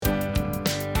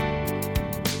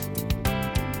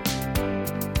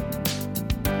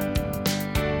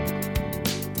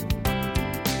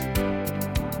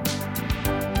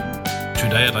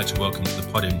Today I'd like to welcome to the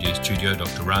PodMD studio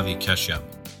Dr. Ravi Kashyap.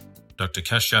 Dr.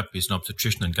 Kashyap is an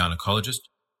obstetrician and gynaecologist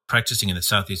practicing in the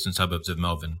southeastern suburbs of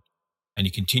Melbourne, and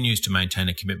he continues to maintain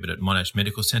a commitment at Monash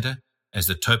Medical Centre as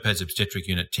the Topaz Obstetric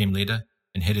Unit team leader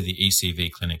and head of the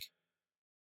ECV clinic.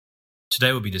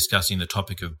 Today we'll be discussing the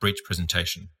topic of breech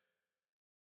presentation.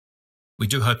 We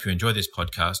do hope you enjoy this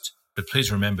podcast, but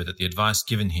please remember that the advice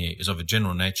given here is of a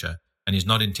general nature and is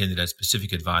not intended as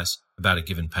specific advice about a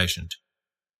given patient.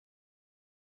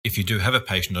 If you do have a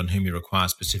patient on whom you require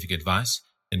specific advice,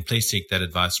 then please seek that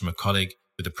advice from a colleague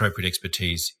with appropriate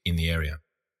expertise in the area.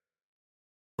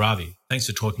 Ravi, thanks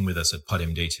for talking with us at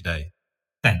PodMD today.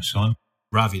 Thanks, Sean.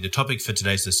 Ravi, the topic for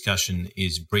today's discussion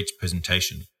is breech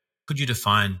presentation. Could you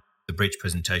define the breech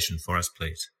presentation for us,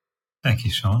 please? Thank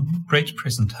you, Sean. Breech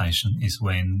presentation is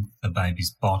when the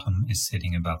baby's bottom is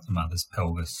sitting above the mother's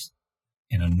pelvis.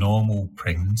 In a normal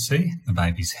pregnancy, the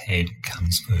baby's head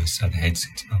comes first, so the head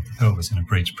sits above the pelvis. In a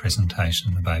breech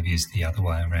presentation, the baby is the other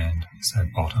way around, so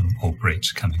bottom or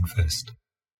breech coming first.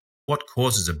 What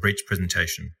causes a breech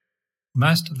presentation?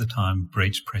 Most of the time,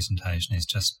 breech presentation is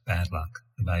just bad luck.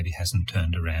 The baby hasn't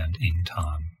turned around in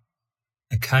time.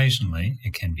 Occasionally,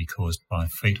 it can be caused by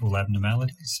fetal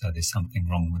abnormalities, so there's something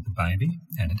wrong with the baby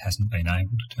and it hasn't been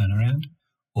able to turn around,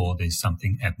 or there's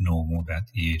something abnormal about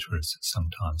the uterus.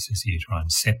 Sometimes there's uterine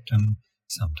septum,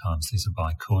 sometimes there's a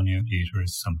bicornuate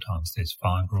uterus, sometimes there's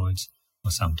fibroids,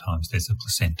 or sometimes there's a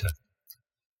placenta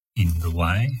in the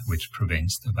way, which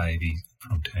prevents the baby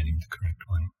from turning the correct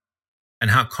way.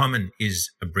 And how common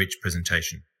is a breech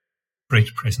presentation?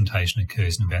 Breech presentation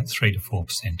occurs in about 3 to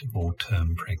 4% of all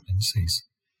term pregnancies.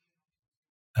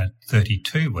 At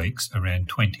 32 weeks, around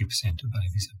 20% of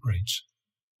babies have breech,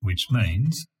 which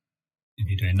means if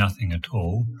you do nothing at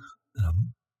all,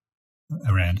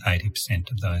 around 80%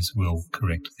 of those will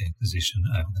correct their position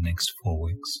over the next 4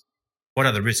 weeks. What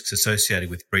are the risks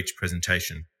associated with breech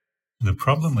presentation? The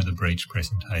problem with a breech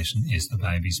presentation is the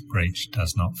baby's breech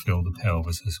does not fill the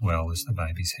pelvis as well as the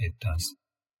baby's head does.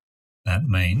 That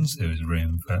means there is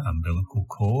room for umbilical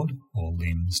cord or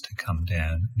limbs to come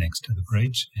down next to the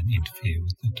breech and interfere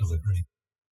with the delivery.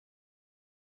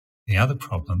 The other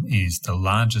problem is the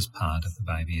largest part of the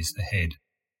baby is the head.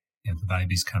 If the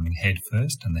baby's coming head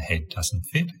first and the head doesn't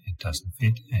fit, it doesn't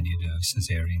fit and you do a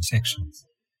caesarean section.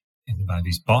 If the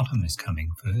baby's bottom is coming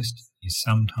first, you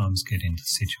sometimes get into a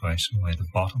situation where the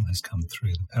bottom has come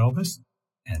through the pelvis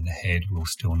and the head will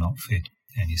still not fit,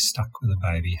 and you're stuck with a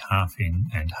baby half in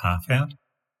and half out,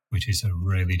 which is a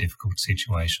really difficult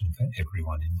situation for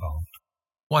everyone involved.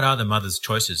 What are the mother's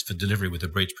choices for delivery with a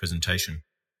breech presentation?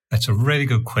 That's a really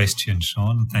good question,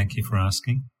 Sean, and thank you for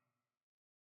asking.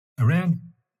 Around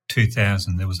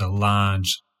 2000, there was a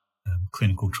large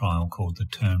clinical trial called the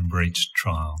Term Breech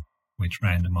Trial, which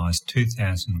randomised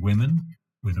 2,000 women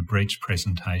with a breech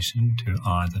presentation to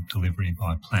either delivery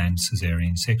by planned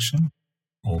caesarean section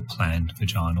or planned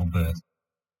vaginal birth.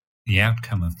 The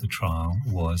outcome of the trial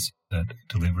was that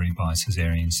delivery by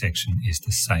caesarean section is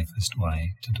the safest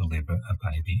way to deliver a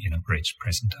baby in a breech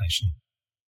presentation.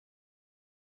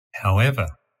 However,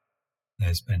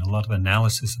 there's been a lot of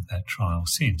analysis of that trial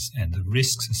since, and the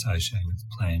risks associated with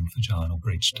planned vaginal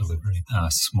breech delivery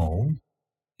are small,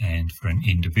 and for an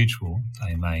individual,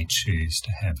 they may choose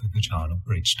to have a vaginal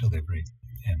breech delivery,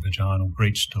 and vaginal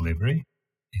breech delivery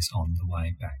is on the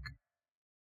way back.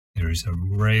 There is a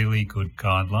really good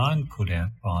guideline put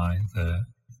out by the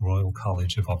Royal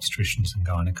College of Obstetricians and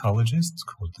Gynaecologists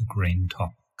called the Green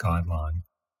Top Guideline,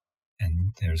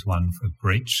 and there's one for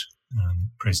breech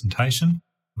presentation,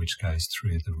 which goes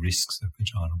through the risks of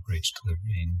vaginal breech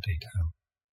delivery in detail.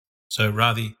 So,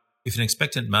 Ravi, if an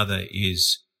expectant mother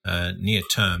is near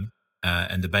term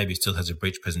and the baby still has a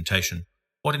breech presentation,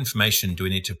 what information do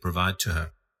we need to provide to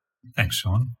her? Thanks,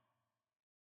 Sean.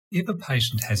 If a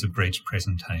patient has a breech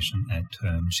presentation at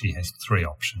term, she has 3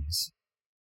 options.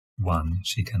 1,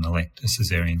 she can elect a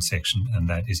caesarean section, and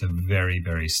that is a very,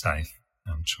 very safe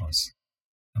choice.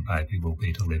 A baby will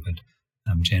be delivered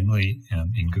generally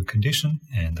in good condition,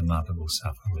 and the mother will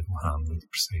suffer little harm with the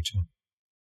procedure.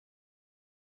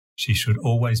 She should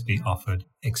always be offered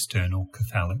external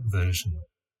cephalic version.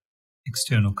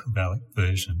 External cephalic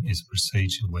version is a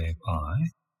procedure whereby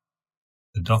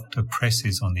the doctor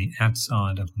presses on the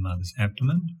outside of the mother's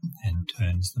abdomen and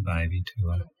turns the baby to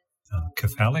a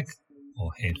cephalic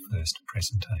or head-first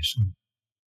presentation.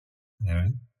 There are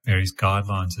various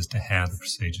guidelines as to how the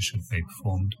procedure should be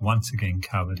performed, once again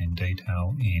covered in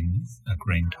detail in a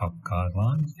Green Top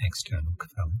Guideline, external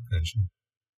cephalic version.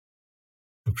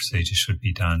 The procedure should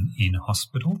be done in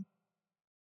hospital.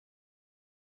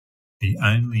 The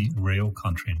only real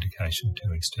contraindication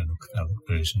to external cephalic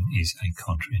version is a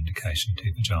contraindication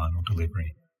to vaginal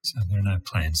delivery. So there are no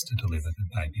plans to deliver the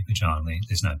baby vaginally.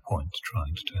 There's no point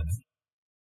trying to turn it.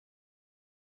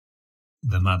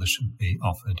 The mother should be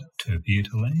offered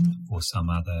terbutaline or some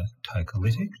other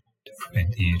tocolytic to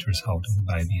prevent the uterus holding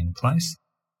the baby in place.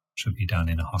 It should be done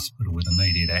in a hospital with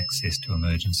immediate access to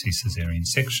emergency caesarean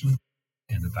section,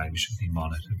 and the baby should be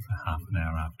monitored for half an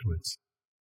hour afterwards.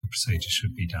 The procedure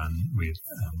should be done with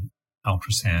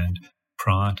ultrasound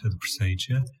prior to the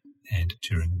procedure and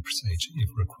during the procedure if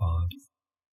required.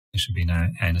 There should be no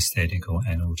anaesthetic or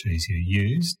analgesia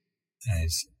used,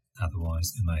 as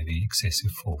otherwise there may be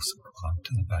excessive force applied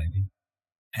to the baby.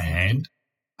 And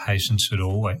patients should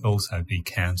also be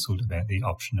counselled about the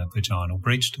option of vaginal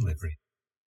breech delivery.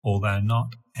 Although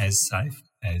not as safe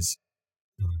as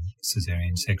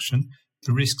caesarean section,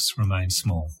 the risks remain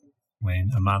small.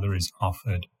 When a mother is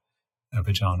offered a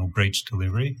vaginal breech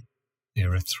delivery,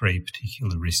 there are 3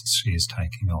 particular risks she is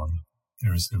taking on.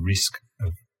 There is the risk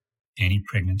of any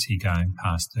pregnancy going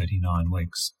past 39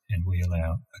 weeks, and we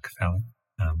allow a cephalic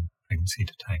pregnancy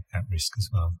to take that risk as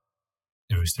well.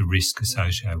 There is the risk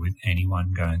associated with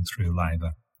anyone going through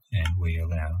labour, and we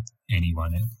allow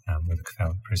anyone with a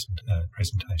cephalic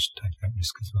presentation to take that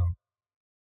risk as well.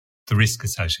 The risk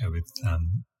associated with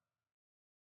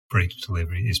breech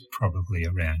delivery is probably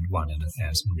around 1 in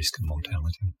 1,000 risk of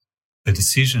mortality. The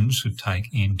decision should take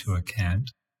into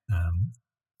account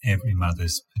every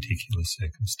mother's particular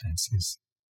circumstances.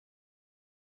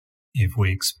 If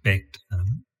we expect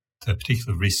the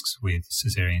particular risks with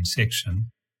caesarean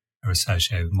section are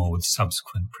associated more with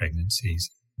subsequent pregnancies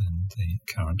than the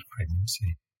current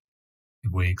pregnancy.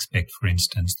 If we expect, for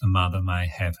instance, the mother may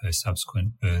have her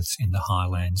subsequent births in the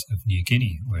highlands of New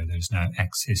Guinea, where there's no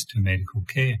access to medical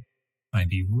care, it may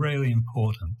be really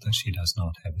important that she does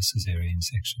not have a caesarean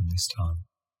section this time.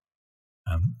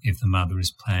 If the mother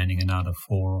is planning another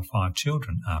 4 or 5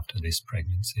 children after this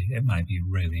pregnancy, it may be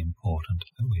really important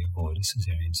that we avoid a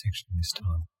caesarean section this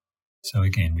time. So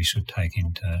again, we should take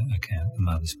into account the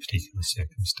mother's particular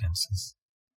circumstances.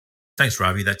 Thanks,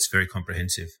 Ravi. That's very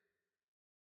comprehensive.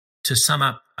 To sum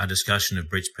up our discussion of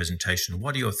breech presentation,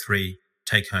 what are your 3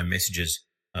 take-home messages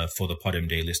for the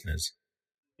PodMD listeners?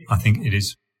 I think it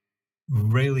is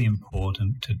really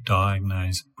important to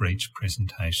diagnose breech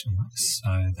presentation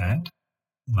so that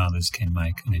mothers can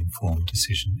make an informed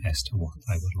decision as to what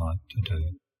they would like to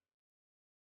do.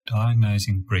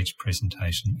 Diagnosing breech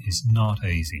presentation is not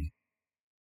easy.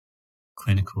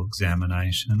 Clinical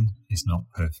examination is not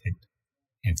perfect.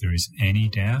 If there is any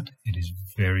doubt, it is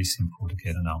very simple to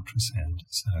get an ultrasound.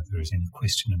 So if there is any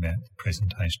question about the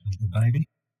presentation of the baby,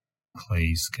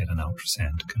 please get an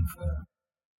ultrasound to confirm.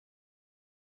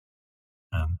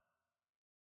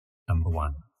 Number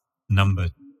 1. Number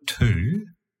 2,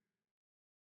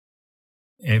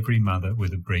 every mother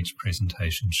with a breech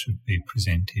presentation should be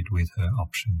presented with her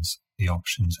options. The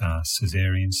options are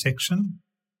caesarean section,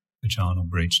 vaginal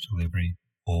breech delivery,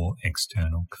 or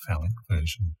external cephalic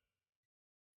version.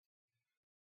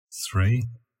 3.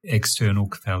 External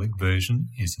cephalic version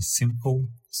is a simple,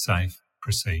 safe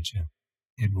procedure.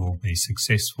 It will be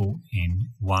successful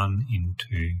in 1 in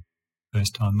 2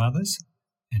 first-time mothers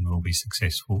and will be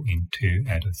successful in 2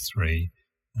 out of 3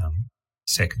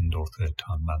 second or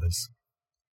third-time mothers.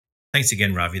 Thanks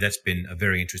again, Ravi. That's been a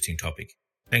very interesting topic.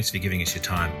 Thanks for giving us your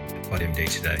time at PodMD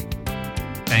today.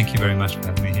 Thank you very much for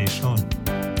having me here, Sean.